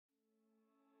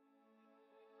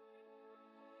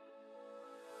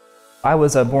I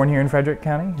was born here in Frederick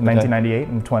County in 1998.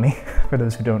 I'm 20, for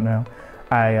those who don't know.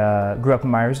 I grew up in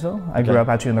Myersville. I grew up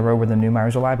actually on the road where the new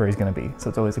Myersville Library is going to be. So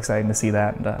it's always exciting to see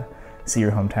that and see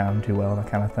your hometown do well, that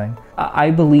kind of thing.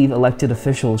 I believe elected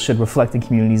officials should reflect the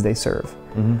communities they serve.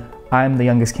 I'm the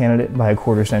youngest candidate by a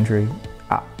quarter century.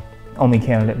 Only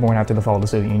candidate born after the fall of the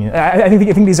Soviet Union. I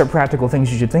think these are practical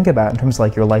things you should think about in terms of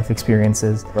like your life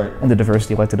experiences and the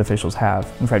diversity elected officials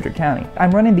have in Frederick County.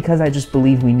 I'm running because I just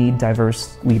believe we need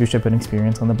diverse leadership and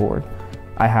experience on the board.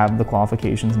 I have the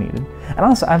qualifications needed. And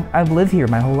also, I've lived here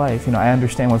my whole life. You know, I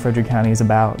understand what Frederick County is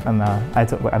about. I'm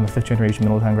a fifth generation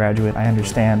Middletown graduate. I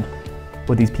understand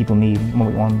what these people need and what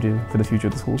we want to do for the future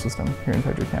of the school system here in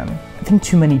Frederick County. I think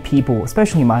too many people,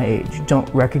 especially my age, don't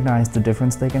recognize the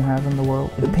difference they can have in the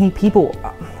world. People,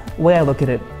 the way I look at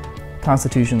it,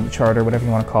 Constitution, the Charter, whatever you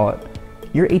want to call it,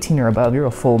 you're 18 or above, you're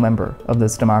a full member of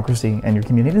this democracy and your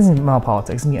community. It doesn't even matter politics,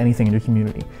 it doesn't mean anything in your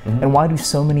community. And why do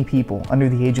so many people under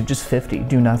the age of just 50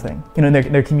 do nothing? You know,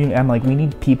 in their community, I'm like, we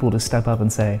need people to step up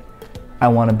and say, I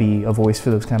want to be a voice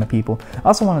for those kind of people. I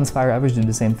also want to inspire others to do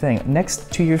the same thing.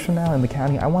 Next 2 years from now in the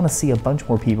county, I want to see a bunch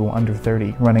more people under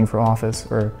 30 running for office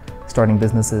or starting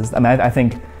businesses. I mean,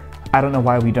 I don't know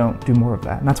why we don't do more of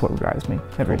that, and that's what drives me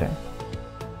every day.